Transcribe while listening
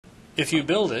If you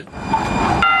build it,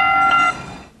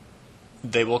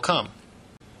 they will come.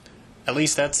 At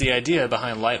least that's the idea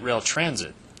behind Light Rail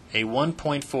Transit, a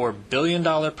 $1.4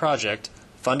 billion project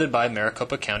funded by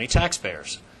Maricopa County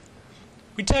taxpayers.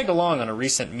 We tagged along on a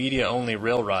recent media-only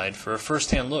rail ride for a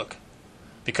first-hand look,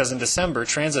 because in December,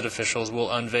 transit officials will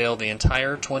unveil the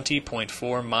entire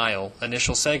 20.4-mile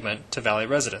initial segment to Valley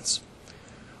residents.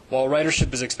 While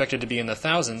ridership is expected to be in the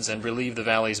thousands and relieve the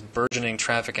Valley's burgeoning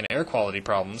traffic and air quality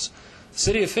problems,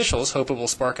 city officials hope it will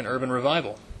spark an urban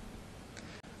revival.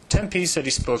 Tempe City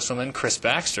spokeswoman Chris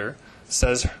Baxter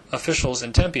says officials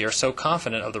in Tempe are so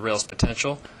confident of the rail's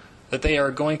potential that they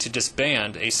are going to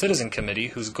disband a citizen committee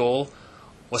whose goal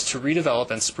was to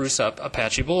redevelop and spruce up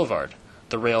Apache Boulevard,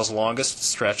 the rail's longest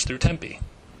stretch through Tempe.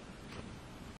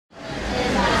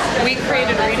 We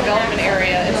created a redevelopment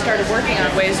area and started working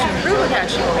on ways to improve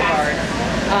Apache Boulevard.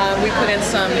 We put in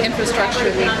some infrastructure.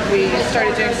 We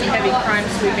started doing some heavy crime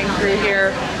sweeping through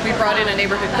here. We brought in a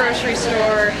neighborhood grocery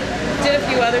store, did a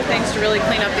few other things to really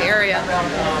clean up the area.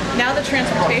 Now the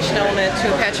transportation element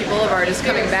to Apache Boulevard is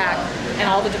coming back, and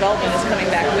all the development is coming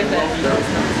back with it.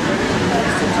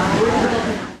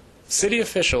 City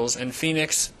officials in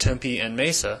Phoenix, Tempe, and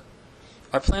Mesa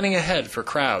are planning ahead for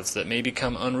crowds that may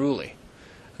become unruly.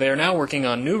 They are now working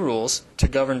on new rules to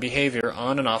govern behavior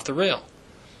on and off the rail.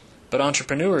 But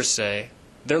entrepreneurs say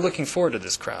they're looking forward to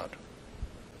this crowd.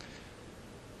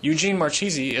 Eugene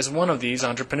Marchese is one of these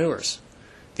entrepreneurs.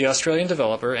 The Australian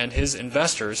developer and his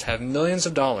investors have millions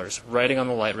of dollars riding on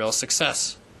the light rail's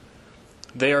success.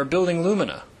 They are building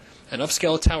Lumina, an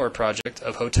upscale tower project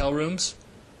of hotel rooms,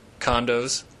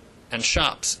 condos, and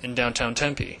shops in downtown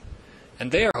Tempe,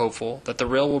 and they are hopeful that the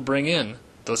rail will bring in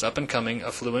those up-and-coming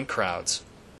affluent crowds.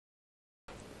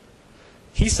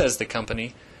 He says the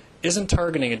company isn't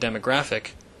targeting a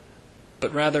demographic,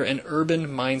 but rather an urban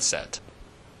mindset.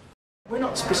 We're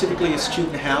not specifically a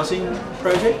student housing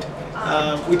project.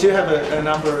 We do have a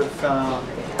number of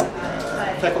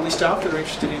faculty staff that are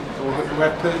interested in or who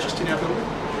have purchased in our building.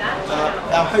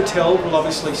 Our hotel will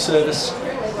obviously service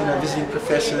visiting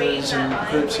professors and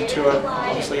groups who tour.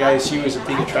 Obviously ASU is a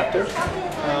big attractor.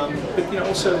 But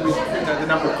also with the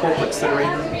number of corporates that are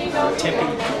in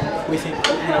Tempe, we think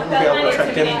we'll be able to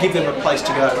attract them and give them a place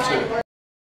to go to.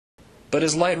 But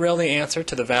is light rail the answer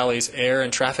to the Valley's air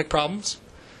and traffic problems?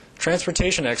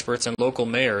 Transportation experts and local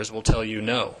mayors will tell you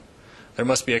no. There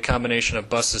must be a combination of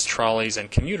buses, trolleys,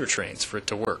 and commuter trains for it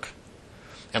to work.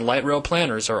 And light rail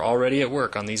planners are already at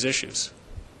work on these issues.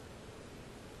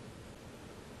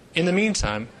 In the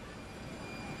meantime,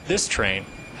 this train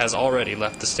has already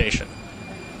left the station.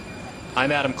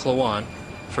 I'm Adam Klawan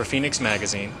for Phoenix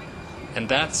Magazine, and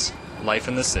that's Life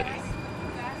in the City.